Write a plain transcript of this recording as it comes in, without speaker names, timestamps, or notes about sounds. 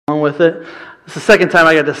along with it. It's the second time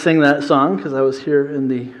I got to sing that song because I was here in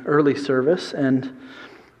the early service, and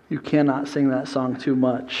you cannot sing that song too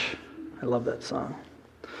much. I love that song.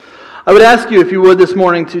 I would ask you, if you would this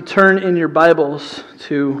morning, to turn in your Bibles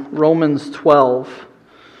to Romans 12.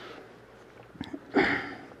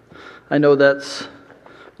 I know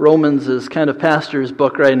Romans is kind of pastor's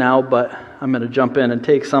book right now, but I'm going to jump in and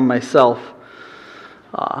take some myself.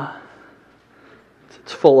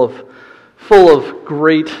 It's full of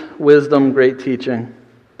great wisdom, great teaching.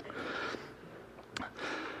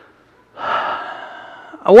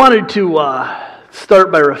 I wanted to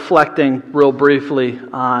start by reflecting real briefly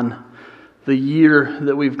on the year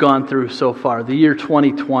that we've gone through so far, the year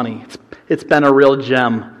 2020. It's been a real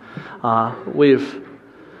gem. We've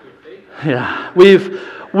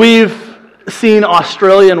seen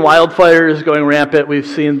Australian wildfires going rampant. We've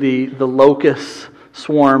seen the locust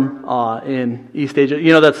swarm in East Asia.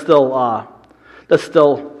 You know, that's still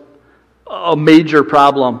a major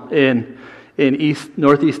problem in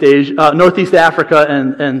Northeast Africa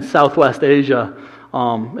and Southwest Asia.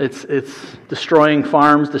 It's destroying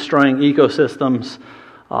farms, destroying ecosystems.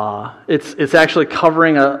 It's actually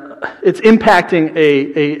it's impacting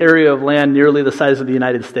a area of land nearly the size of the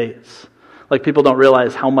United States. Like, people don't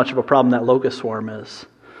realize how much of a problem that locust swarm is.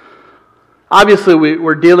 Obviously,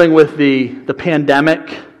 we're dealing with the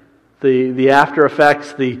pandemic, the after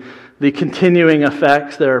effects, the continuing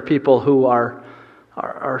effects. There are people who are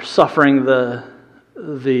suffering the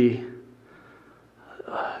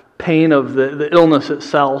pain of the illness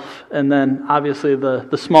itself, and then obviously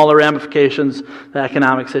the smaller ramifications, the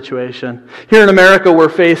economic situation. Here in America, we're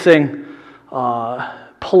facing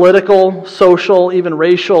political, social, even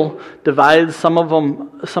racial divides. Some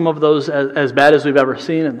of those as bad as we've ever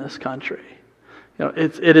seen in this country. You know,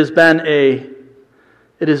 it has been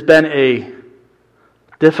a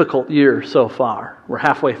difficult year so far. We're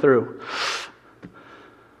halfway through.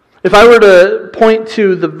 If I were to point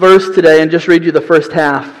to the verse today and just read you the first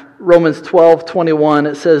half, Romans 12:21,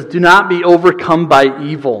 it says, "Do not be overcome by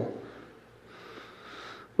evil."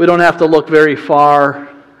 We don't have to look very far.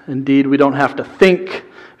 Indeed, we don't have to think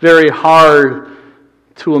very hard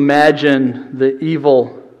to imagine the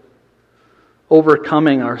evil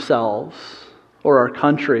overcoming ourselves or our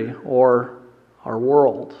country or our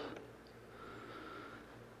world.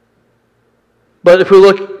 But if we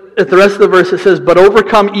look at the rest of the verse, it says, "But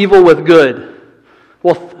overcome evil with good."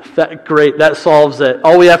 Well, great, that solves it.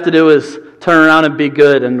 All we have to do is turn around and be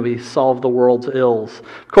good, and we solve the world's ills.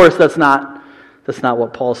 Of course, that's not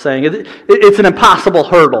what Paul's saying. It's an impossible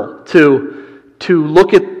hurdle to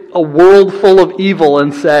look at a world full of evil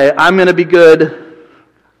and say, "I'm going to be good,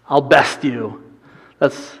 I'll best you."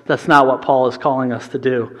 That's not what Paul is calling us to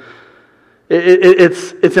do.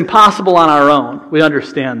 It's impossible on our own. We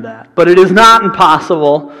understand that. But it is not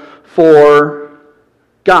impossible for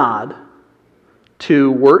God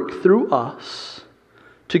to work through us,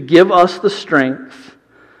 to give us the strength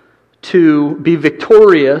to be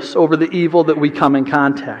victorious over the evil that we come in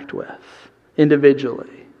contact with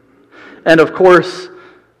individually. And of course,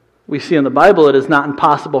 we see in the Bible it is not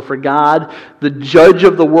impossible for God, the judge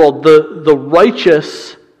of the world, the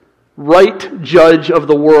righteous, right judge of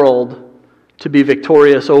the world, to be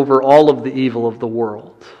victorious over all of the evil of the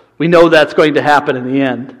world. We know that's going to happen in the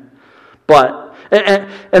end.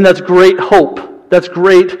 And that's great hope. That's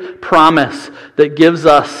great promise that gives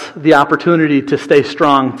us the opportunity to stay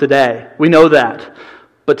strong today. We know that.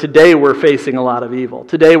 But today we're facing a lot of evil.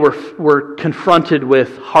 Today we're confronted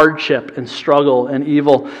with hardship and struggle and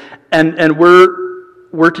evil. And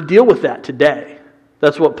we're to deal with that today.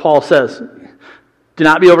 That's what Paul says. Do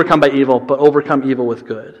not be overcome by evil, but overcome evil with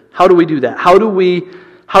good. How do we do that? How do we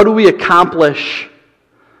accomplish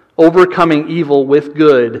overcoming evil with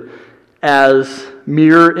good as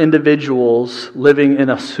mere individuals living in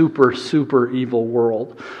a super, super evil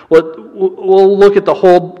world? We'll look at the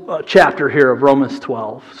whole chapter here of Romans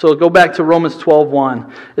 12. So go back to Romans 12:1.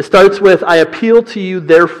 It starts with, "I appeal to you,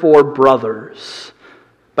 therefore, brothers,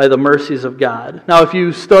 by the mercies of God." Now, if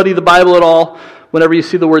you study the Bible at all, whenever you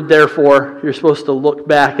see the word "therefore," you're supposed to look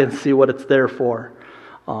back and see what it's there for.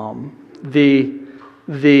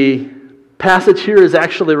 The passage here is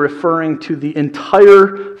actually referring to the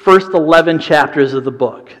entire first 11 chapters of the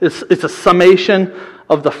book. It's a summation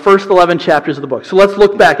of the first 11 chapters of the book. So let's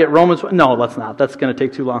look back at Romans. No, let's not. That's going to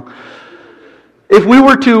take too long. If we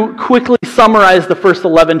were to quickly summarize the first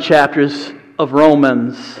 11 chapters of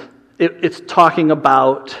Romans, it's talking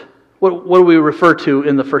about, what do we refer to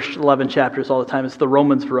in the first 11 chapters all the time? It's the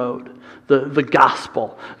Romans road, the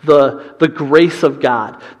gospel, the grace of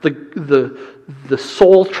God, the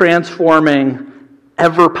soul transforming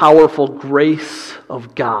ever-powerful grace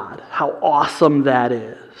of God. How awesome that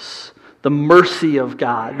is. The mercy of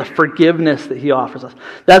God, the forgiveness that he offers us.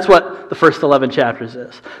 That's what the first 11 chapters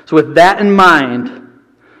is. So with that in mind,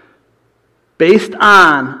 based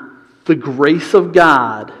on the grace of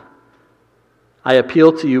God, I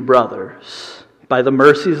appeal to you, brothers, by the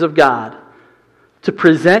mercies of God, to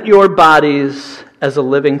present your bodies as a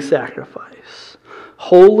living sacrifice,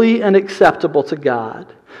 holy and acceptable to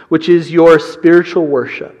God, which is your spiritual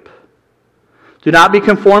worship. Do not be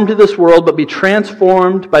conformed to this world, but be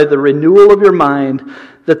transformed by the renewal of your mind,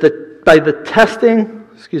 that by testing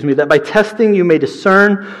you may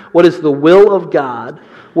discern what is the will of God,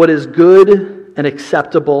 what is good and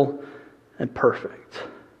acceptable and perfect.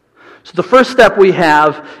 So the first step we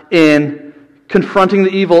have in confronting the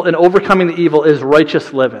evil and overcoming the evil is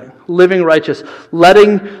righteous living righteous,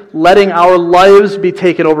 letting our lives be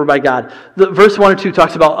taken over by God. Verse 1 and 2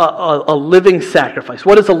 talks about a living sacrifice.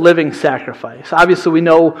 What is a living sacrifice? Obviously, we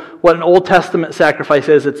know what an Old Testament sacrifice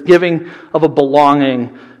is. It's giving of a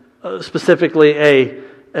belonging, specifically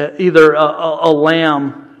either a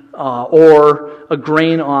lamb or a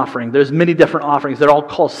grain offering. There's many different offerings. They're all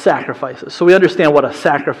called sacrifices. So we understand what a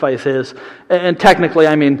sacrifice is. And technically,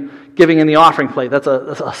 I mean, giving in the offering plate, that's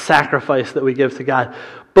a sacrifice that we give to God.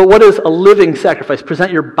 But what is a living sacrifice?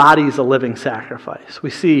 Present your bodies a living sacrifice. We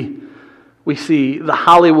see the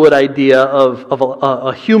Hollywood idea of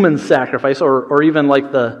a human sacrifice, or even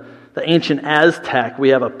like the ancient Aztec, we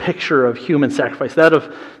have a picture of human sacrifice. That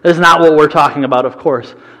is not what we're talking about, of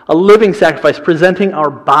course. A living sacrifice, presenting our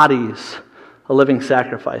bodies a living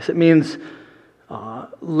sacrifice. It means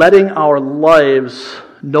letting our lives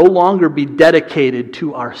no longer be dedicated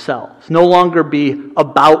to ourselves, no longer be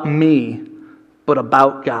about me, but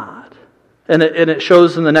about God. And it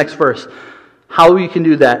shows in the next verse how you can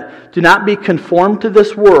do that. Do not be conformed to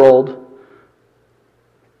this world,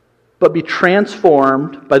 but be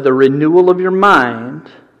transformed by the renewal of your mind.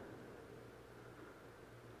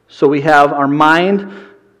 So we have our mind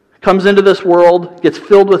comes into this world, gets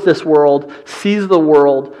filled with this world, sees the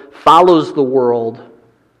world, follows the world.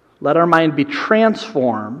 Let our mind be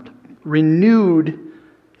transformed, renewed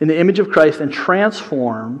in the image of Christ and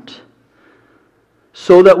transformed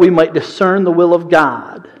so that we might discern the will of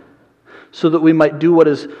God, so that we might do what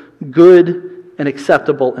is good and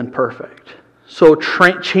acceptable and perfect. So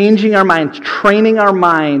changing our mind, training our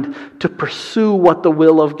mind to pursue what the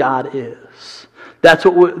will of God is. That's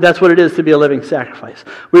what it is to be a living sacrifice.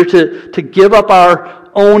 We're to give up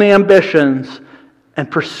our own ambitions and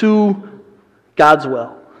pursue God's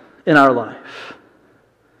will in our life.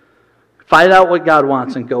 Find out what God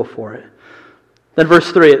wants and go for it. Then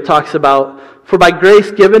verse 3, it talks about, for by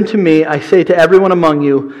grace given to me, I say to everyone among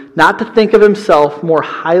you, not to think of himself more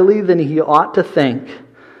highly than he ought to think,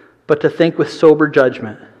 but to think with sober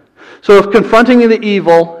judgment. So if confronting the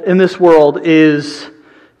evil in this world is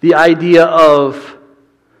the idea of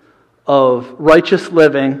righteous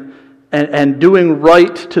living and doing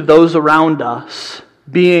right to those around us,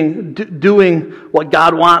 doing what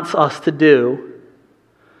God wants us to do,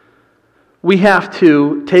 we have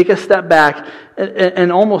to take a step back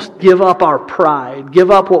and almost give up our pride, give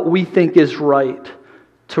up what we think is right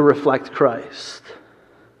to reflect Christ.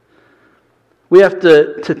 We have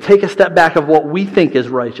to take a step back of what we think is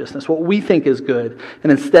righteousness, what we think is good,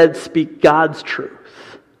 and instead speak God's truth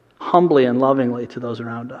humbly and lovingly to those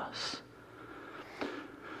around us.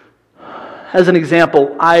 As an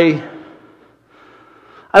example, I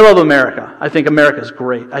love America. I think America is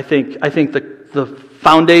great. I think the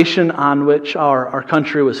foundation on which our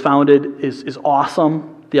country was founded is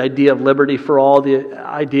awesome. The idea of liberty for all, the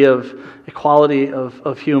idea of equality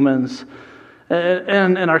of humans.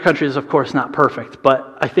 And our country is, of course, not perfect,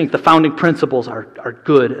 but I think the founding principles are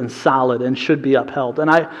good and solid and should be upheld. And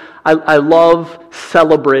I love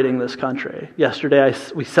celebrating this country. Yesterday,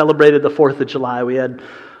 we celebrated the 4th of July. We had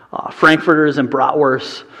Frankfurters and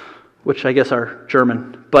Bratwurst, which I guess are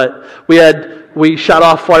German. But we shot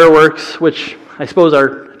off fireworks, which I suppose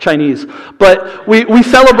are Chinese. But we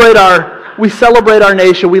celebrate our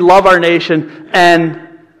nation. We love our nation, and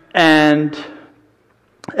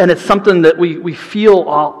it's something that we feel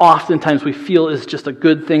oftentimes is just a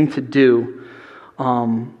good thing to do.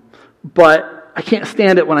 But I can't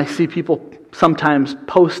stand it when I see people sometimes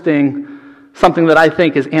posting something that I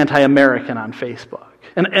think is anti-American on Facebook.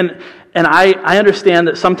 And I understand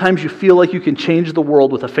that sometimes you feel like you can change the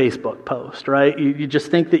world with a Facebook post, right? You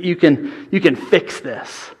just think that you can fix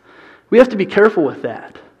this. We have to be careful with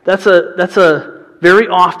that. That's a very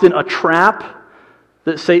often a trap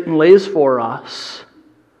that Satan lays for us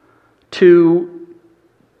to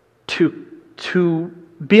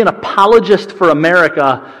be an apologist for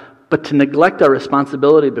America, but to neglect our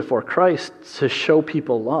responsibility before Christ to show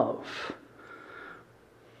people love.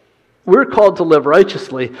 We're called to live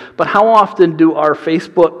righteously, but how often do our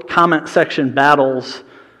Facebook comment section battles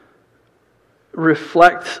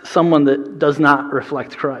reflect someone that does not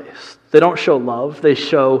reflect Christ? They don't show love. They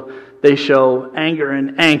show anger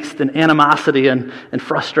and angst and animosity and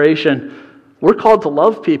frustration. We're called to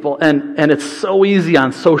love people, and it's so easy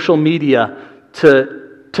on social media to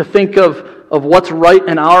think of what's right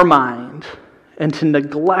in our mind and to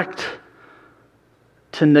neglect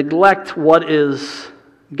what is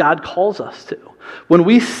God calls us to. When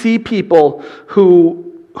we see people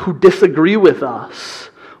who disagree with us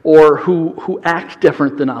or who act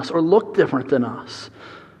different than us or look different than us,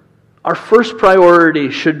 our first priority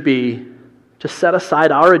should be to set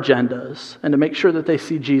aside our agendas and to make sure that they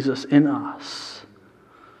see Jesus in us.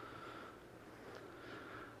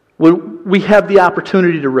 When we have the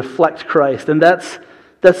opportunity to reflect Christ, and that's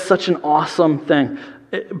such an awesome thing,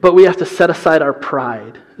 but we have to set aside our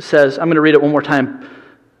pride. It says, I'm going to read it one more time,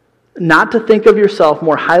 not to think of himself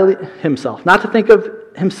more highly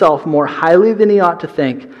than he ought to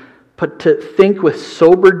think, but to think with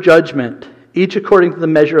sober judgment, each according to the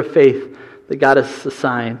measure of faith that God has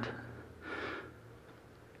assigned.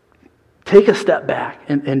 Take a step back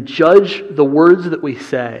and judge the words that we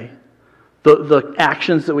say, the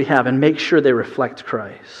actions that we have, and make sure they reflect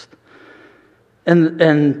Christ.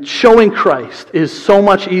 And showing Christ is so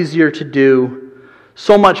much easier to do,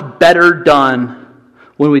 so much better done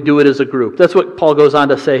when we do it as a group. That's what Paul goes on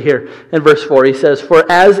to say here in verse 4. He says, "For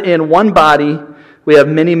as in one body we have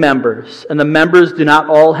many members, and the members do not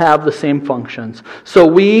all have the same functions. So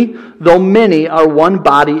we, though many, are one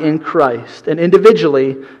body in Christ, and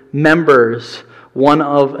individually members one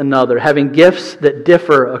of another, having gifts that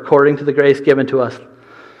differ according to the grace given to us."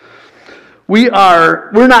 We're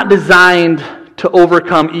not designed to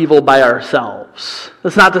overcome evil by ourselves.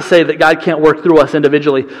 That's not to say that God can't work through us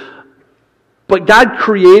individually. But God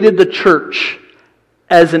created the church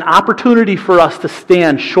as an opportunity for us to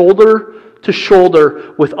stand shoulder to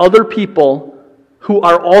shoulder with other people who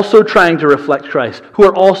are also trying to reflect Christ, who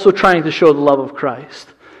are also trying to show the love of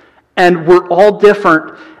Christ. And we're all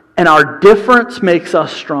different, and our difference makes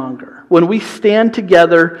us stronger. When we stand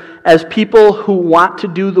together as people who want to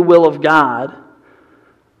do the will of God,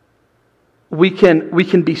 we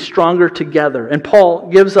can be stronger together. And Paul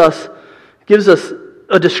gives us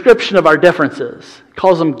a description of our differences. He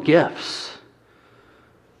calls them gifts.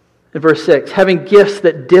 In verse 6, having gifts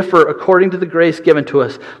that differ according to the grace given to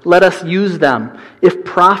us, let us use them. If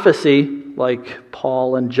prophecy, like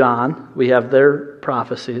Paul and John, we have their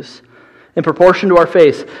prophecies, in proportion to our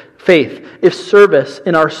faith. If service,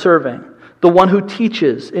 in our serving. The one who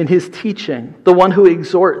teaches in his teaching. The one who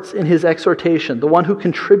exhorts in his exhortation. The one who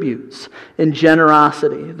contributes in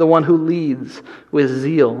generosity. The one who leads with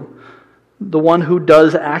zeal. The one who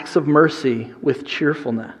does acts of mercy with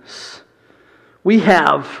cheerfulness. We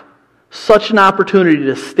have such an opportunity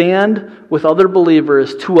to stand with other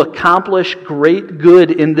believers to accomplish great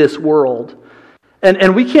good in this world.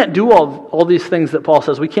 And we can't do all these things that Paul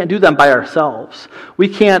says. We can't do them by ourselves. We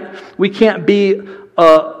can't be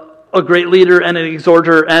a great leader and an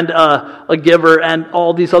exhorter and a giver and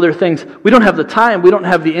all these other things. We don't have the time. We don't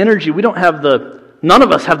have the energy. None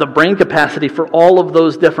of us have the brain capacity for all of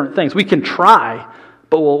those different things. We can try,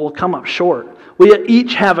 but we'll come up short. We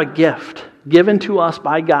each have a gift given to us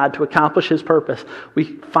by God to accomplish His purpose. We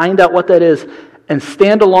find out what that is and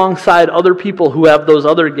stand alongside other people who have those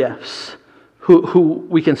other gifts, who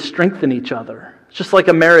we can strengthen each other. It's just like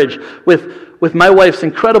a marriage with my wife's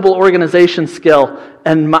incredible organization skill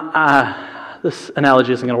and this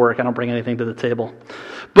analogy isn't going to work. I don't bring anything to the table.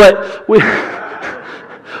 But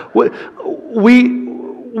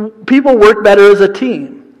people work better as a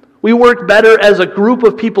team. We work better as a group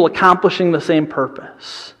of people accomplishing the same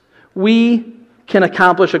purpose. We can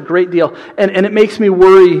accomplish a great deal. And it makes me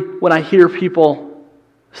worry when I hear people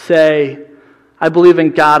say, I believe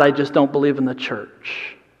in God, I just don't believe in the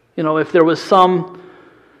church. You know, if there was some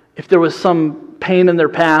pain in their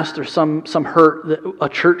past or some hurt that a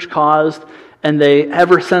church caused, and they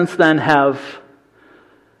ever since then have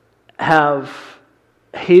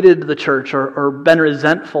hated the church or been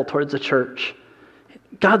resentful towards the church,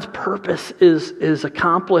 God's purpose is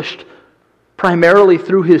accomplished primarily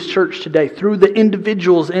through His church today, through the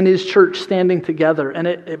individuals in His church standing together. And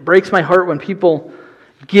it breaks my heart when people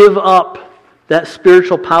give up that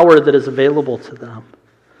spiritual power that is available to them.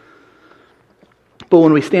 But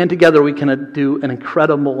when we stand together, we can do an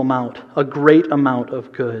incredible amount, a great amount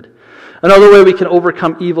of good. Another way we can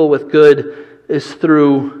overcome evil with good is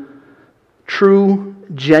through true,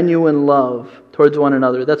 genuine love towards one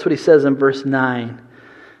another. That's what he says in verse 9.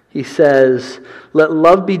 He says, let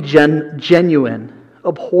love be genuine.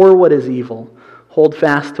 Abhor what is evil. Hold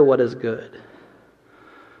fast to what is good.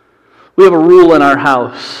 We have a rule in our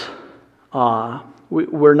house.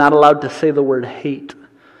 We're not allowed to say the word hate.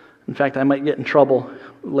 In fact, I might get in trouble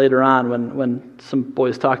later on when some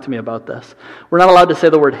boys talk to me about this. We're not allowed to say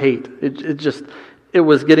the word hate. It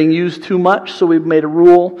was getting used too much, so we've made a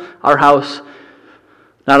rule. Our house,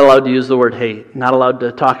 not allowed to use the word hate. Not allowed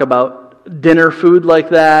to talk about dinner food like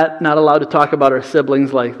that. Not allowed to talk about our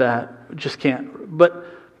siblings like that. We just can't.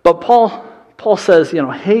 But Paul says,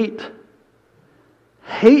 hate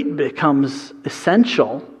becomes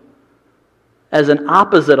essential as an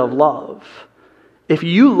opposite of love. If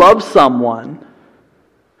you love someone,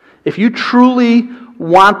 if you truly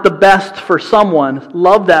want the best for someone,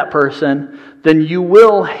 love that person, then you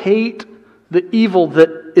will hate the evil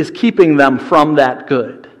that is keeping them from that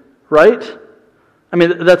good. Right? I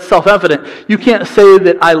mean, that's self-evident. You can't say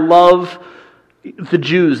that I love the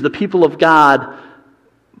Jews, the people of God,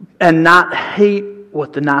 and not hate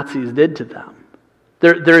what the Nazis did to them.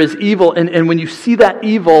 There is evil, and when you see that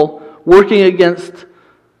evil working against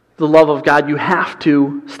the love of God, you have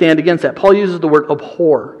to stand against that. Paul uses the word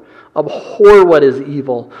abhor. Abhor what is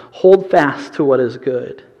evil. Hold fast to what is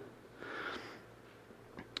good.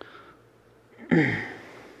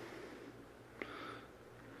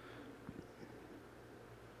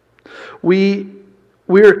 We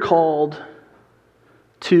are called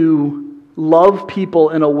to love people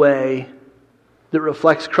in a way that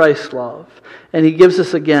reflects Christ's love. And he gives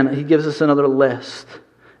us another list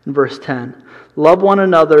in verse 10. Love one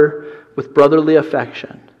another with brotherly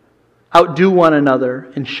affection. Outdo one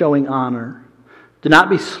another in showing honor. Do not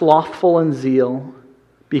be slothful in zeal.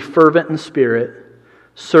 Be fervent in spirit.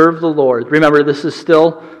 Serve the Lord. Remember, this is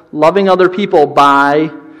still loving other people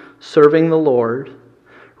by serving the Lord.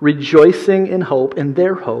 Rejoicing in hope, in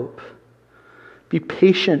their hope. Be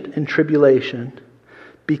patient in tribulation.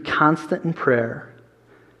 Be constant in prayer.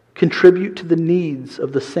 Contribute to the needs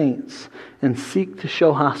of the saints and seek to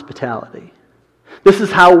show hospitality. This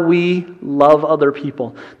is how we love other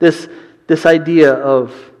people. This idea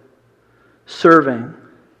of serving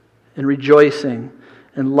and rejoicing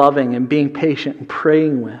and loving and being patient and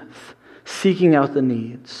praying with, seeking out the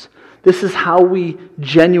needs. This is how we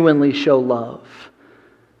genuinely show love.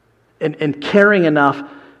 And caring enough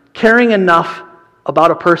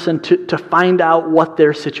about a person to find out what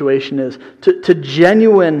their situation is. To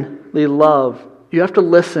genuinely love, you have to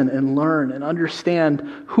listen and learn and understand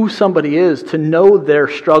who somebody is, to know their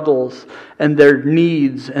struggles and their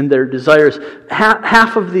needs and their desires.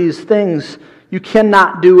 Half of these things you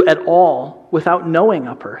cannot do at all without knowing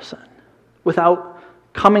a person, without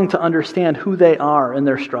coming to understand who they are and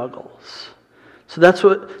their struggles. So that's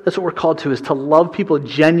what we're called to, is to love people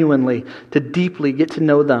genuinely, to deeply get to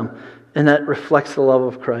know them, and that reflects the love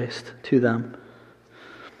of Christ to them.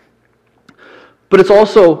 But it's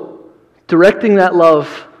also directing that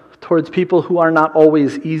love towards people who are not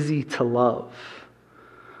always easy to love.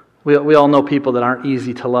 We all know people that aren't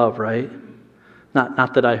easy to love, right?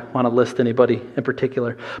 Not that I want to list anybody in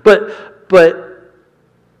particular. But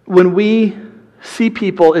when we see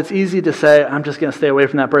people, it's easy to say, I'm just going to stay away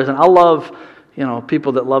from that person. I'll love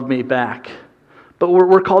people that love me back. But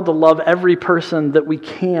we're called to love every person that we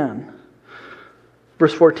can.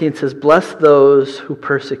 Verse 14 says, bless those who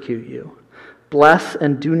persecute you. Bless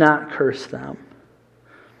and do not curse them.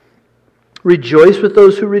 Rejoice with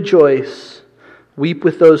those who rejoice. Weep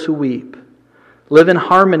with those who weep. Live in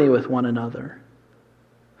harmony with one another.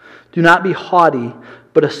 Do not be haughty,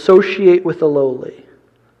 but associate with the lowly.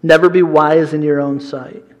 Never be wise in your own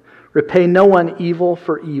sight. Repay no one evil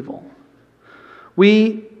for evil.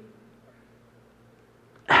 We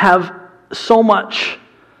have so much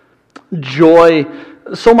joy,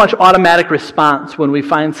 so much automatic response when we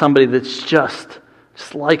find somebody that's just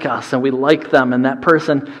like us and we like them and that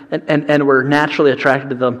person and we're naturally attracted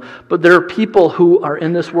to them. But there are people who are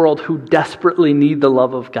in this world who desperately need the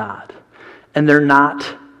love of God, and they're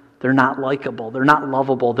not likable, they're not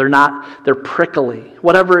lovable, they're prickly,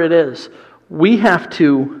 whatever it is. We have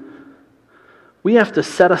to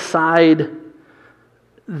set aside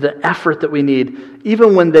the effort that we need.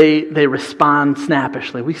 Even when they respond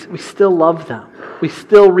snappishly, we still love them. We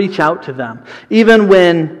still reach out to them. Even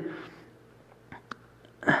when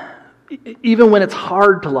it's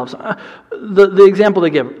hard to love someone. The example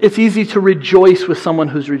they give, it's easy to rejoice with someone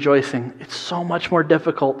who's rejoicing. It's so much more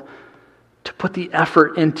difficult to put the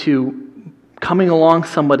effort into coming along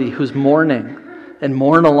somebody who's mourning and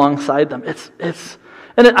mourn alongside them.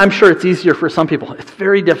 And I'm sure it's easier for some people. It's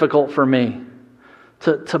very difficult for me.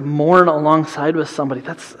 to mourn alongside with somebody.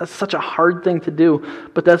 That's such a hard thing to do,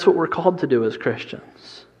 but that's what we're called to do as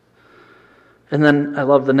Christians. And then I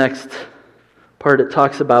love the next part. It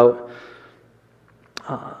talks about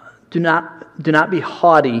do not be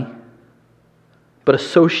haughty, but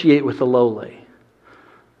associate with the lowly.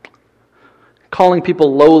 Calling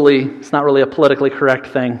people lowly, it's not really a politically correct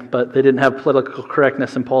thing, but they didn't have political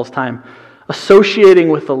correctness in Paul's time. Associating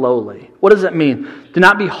with the lowly. What does that mean? Do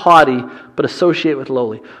not be haughty, but associate with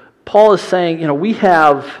lowly. Paul is saying, we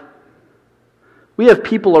have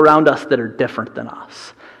people around us that are different than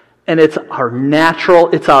us. And it's our natural,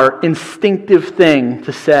 it's our instinctive thing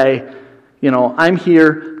to say, I'm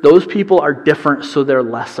here, those people are different, so they're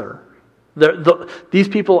lesser. These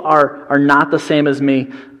people are not the same as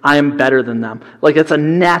me, I am better than them. Like, it's a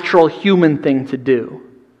natural human thing to do.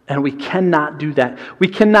 And we cannot do that. We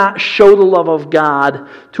cannot show the love of God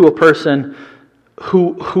to a person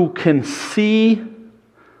who can see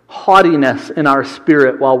haughtiness in our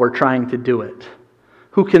spirit while we're trying to do it.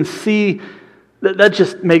 Who can see that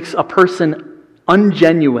just makes a person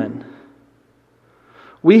ungenuine.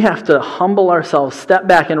 We have to humble ourselves, step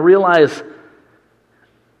back, and realize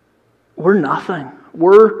we're nothing.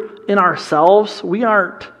 We're in ourselves. We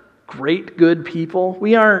aren't great, good people.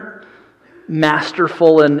 We aren't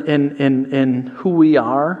masterful in who we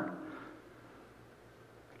are.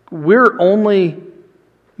 We're only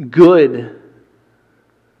good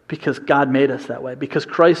because God made us that way. Because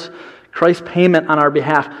Christ's payment on our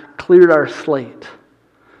behalf cleared our slate. The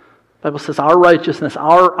Bible says our righteousness,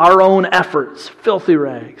 our own efforts, filthy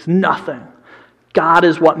rags, nothing. God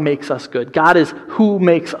is what makes us good. God is who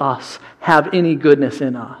makes us have any goodness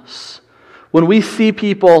in us. When we see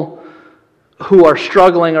people who are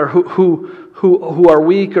struggling or who are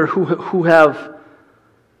weak or who have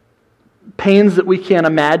pains that we can't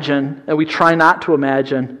imagine and we try not to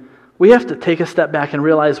imagine, we have to take a step back and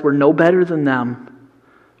realize we're no better than them.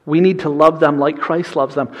 We need to love them like Christ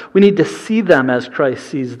loves them. We need to see them as Christ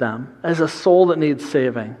sees them, as a soul that needs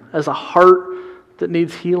saving, as a heart that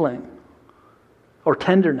needs healing or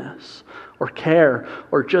tenderness or care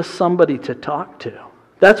or just somebody to talk to.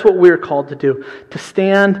 That's what we're called to do, to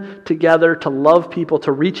stand together, to love people,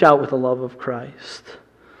 to reach out with the love of Christ.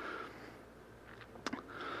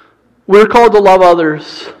 We're called to love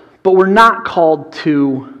others, but we're not called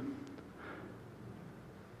to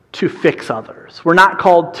fix others. We're not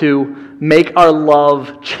called to make our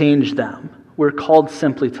love change them. We're called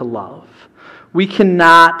simply to love. We're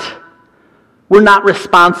not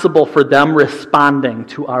responsible for them responding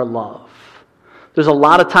to our love. There's a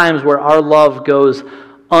lot of times where our love goes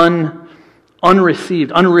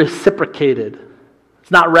unreceived, unreciprocated.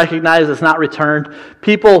 It's not recognized, it's not returned.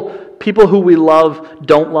 People who we love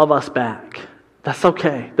don't love us back. That's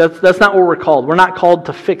okay. That's not what we're called. We're not called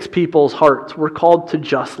to fix people's hearts. We're called to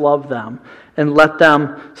just love them and let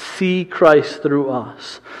them see Christ through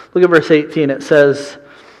us. Look at verse 18. It says,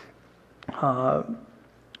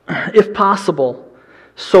 if possible,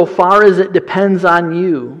 so far as it depends on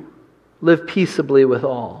you, live peaceably with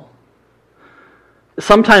all.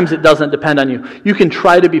 Sometimes it doesn't depend on you. You can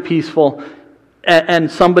try to be peaceful and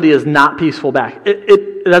somebody is not peaceful back.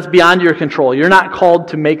 That's beyond your control. You're not called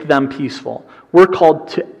to make them peaceful. We're called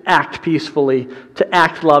to act peacefully, to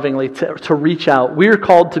act lovingly, to reach out. We're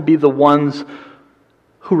called to be the ones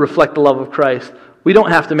who reflect the love of Christ. We don't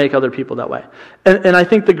have to make other people that way. And I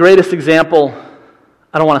think the greatest example,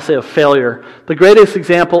 I don't want to say of failure, the greatest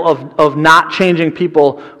example of not changing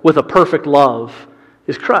people with a perfect love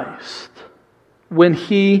is Christ. When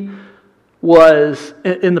he was,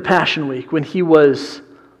 in the Passion Week, when he was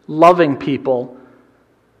loving people,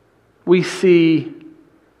 we see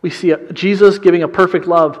Jesus giving a perfect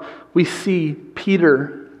love. We see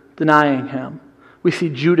Peter denying him. We see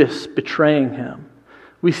Judas betraying him.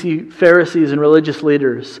 We see Pharisees and religious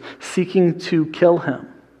leaders seeking to kill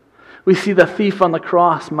him. We see the thief on the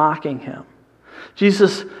cross mocking him.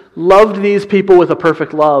 Jesus loved these people with a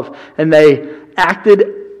perfect love, and they acted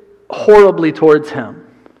horribly towards him.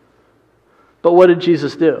 But what did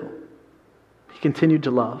Jesus do? He continued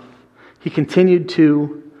to love. He continued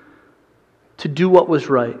to do what was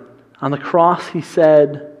right. On the cross, he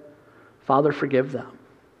said, Father, forgive them.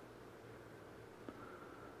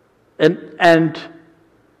 And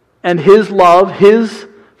his love, his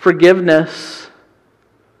forgiveness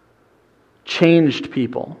changed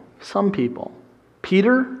people. Some people.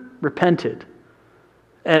 Peter repented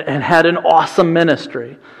and had an awesome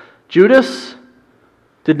ministry. Judas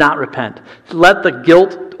did not repent. Let the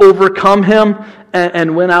guilt overcome him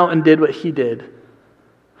and went out and did what he did.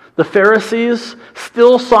 The Pharisees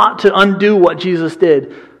still sought to undo what Jesus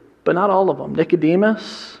did, but not all of them.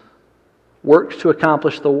 Nicodemus works to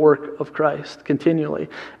accomplish the work of Christ continually,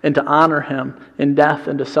 and to honor him in death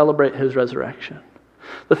and to celebrate his resurrection.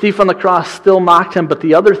 The thief on the cross still mocked him, but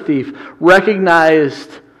the other thief recognized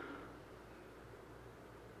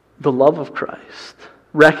the love of Christ,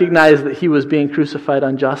 recognized that he was being crucified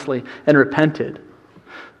unjustly, and repented.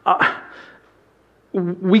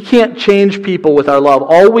 We can't change people with our love.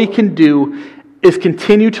 All we can do is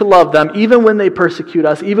continue to love them, even when they persecute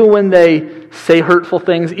us, even when they say hurtful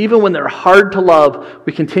things, even when they're hard to love.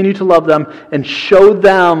 We continue to love them and show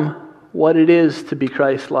them what it is to be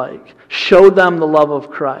Christ-like. Show them the love of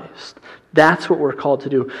Christ. That's what we're called to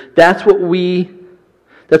do. That's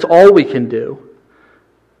all we can do.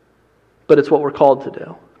 But it's what we're called to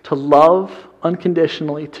do. To love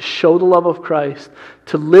unconditionally, to show the love of Christ,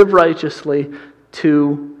 to live righteously,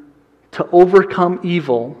 to overcome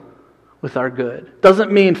evil with our good.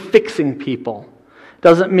 Doesn't mean fixing people.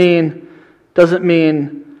 Doesn't mean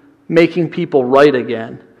making people right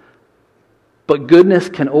again. But goodness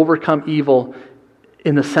can overcome evil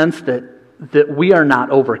in the sense that we are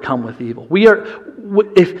not overcome with evil.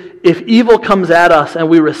 If evil comes at us and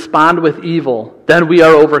we respond with evil, then we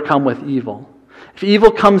are overcome with evil. If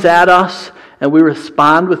evil comes at us and we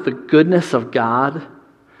respond with the goodness of God,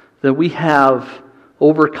 then we have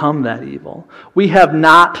overcome that evil. We have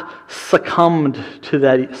not succumbed to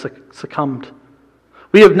that.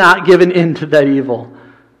 We have not given in to that evil.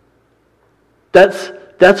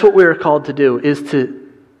 That's what we are called to do, is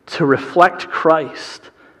to reflect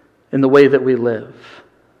Christ in the way that we live.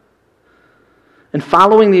 And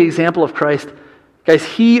following the example of Christ, guys,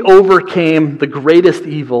 he overcame the greatest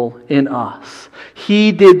evil in us.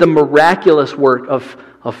 He did the miraculous work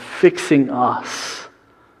of fixing us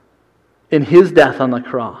in his death on the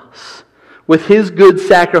cross. With his good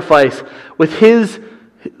sacrifice, with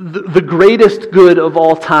the greatest good of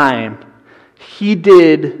all time, he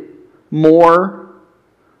did more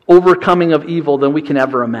overcoming of evil than we can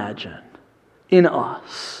ever imagine in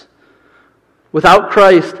us. Without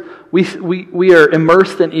Christ, we are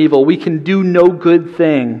immersed in evil. We can do no good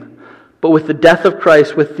thing. But with the death of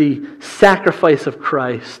Christ, with the sacrifice of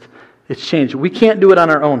Christ, it's changed. We can't do it on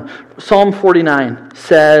our own. Psalm 49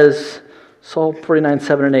 says, Psalm 49,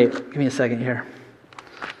 7 and 8. Give me a second here.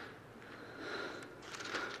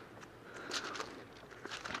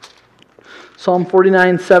 Psalm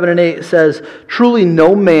 49, 7 and 8 says, "Truly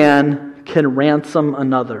no man can ransom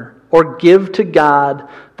another, or give to God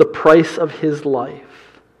the price of his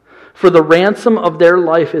life. For the ransom of their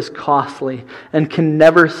life is costly and can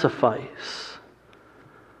never suffice."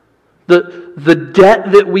 The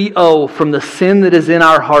debt that we owe from the sin that is in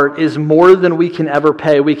our heart is more than we can ever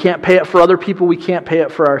pay. We can't pay it for other people. We can't pay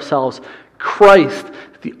it for ourselves. Christ,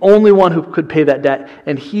 the only one who could pay that debt,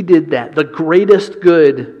 and he did that. The greatest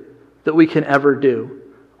good that we can ever do.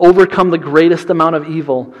 Overcome the greatest amount of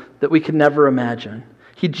evil that we could never imagine.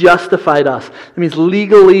 He justified us. That means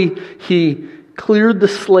legally he cleared the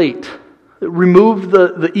slate, removed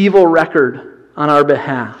the evil record on our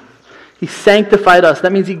behalf. He sanctified us.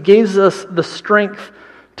 That means he gives us the strength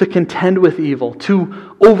to contend with evil, to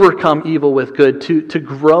overcome evil with good, to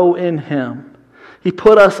grow in him. He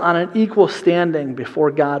put us on an equal standing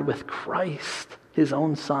before God with Christ, his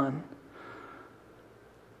own Son.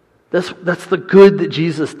 That's the good that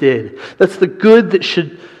Jesus did. That's the good that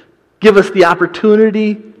should give us the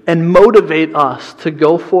opportunity and motivate us to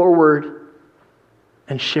go forward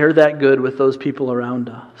and share that good with those people around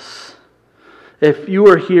us. If you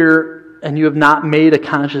are here and you have not made a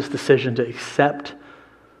conscious decision to accept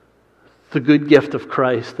the good gift of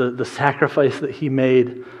Christ, the sacrifice that he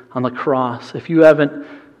made on the cross, if you haven't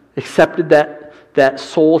accepted that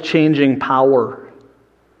soul-changing power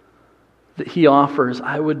that he offers,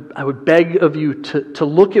 I would beg of you to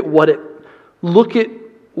look at what it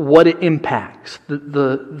impacts,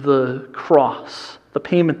 the cross, the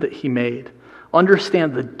payment that he made.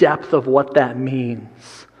 Understand the depth of what that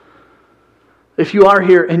means. If you are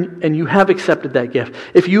here and you have accepted that gift,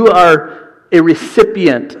 if you are a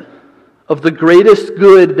recipient of the greatest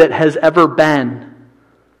good that has ever been,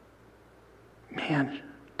 man,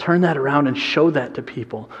 turn that around and show that to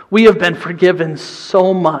people. We have been forgiven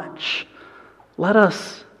so much. Let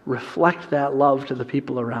us reflect that love to the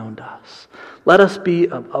people around us. Let us be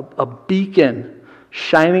a beacon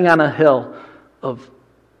shining on a hill of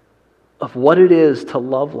what it is to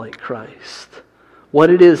love like Christ, what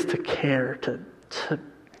it is to care, to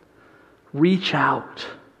reach out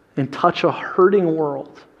and touch a hurting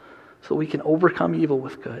world so we can overcome evil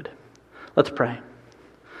with good. Let's pray.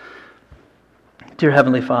 Dear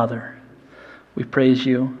Heavenly Father, we praise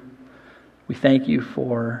you. We thank you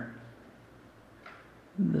for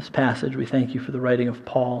this passage. We thank you for the writing of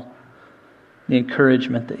Paul. the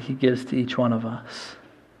encouragement that he gives to each one of us.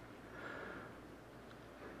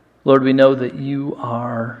 Lord, we know that you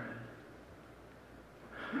are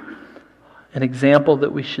an example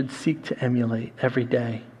that we should seek to emulate every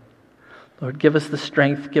day. Lord, give us the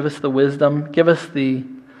strength, give us the wisdom, give us the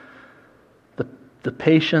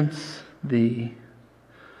patience, the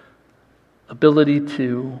ability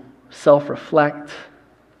to self-reflect,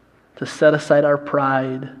 to set aside our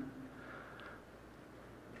pride,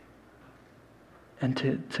 and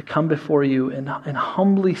to come before you and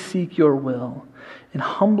humbly seek your will, and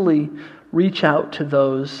humbly reach out to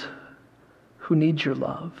those who need your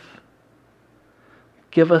love.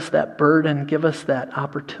 Give us that burden, give us that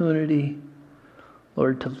opportunity,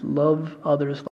 Lord, to love others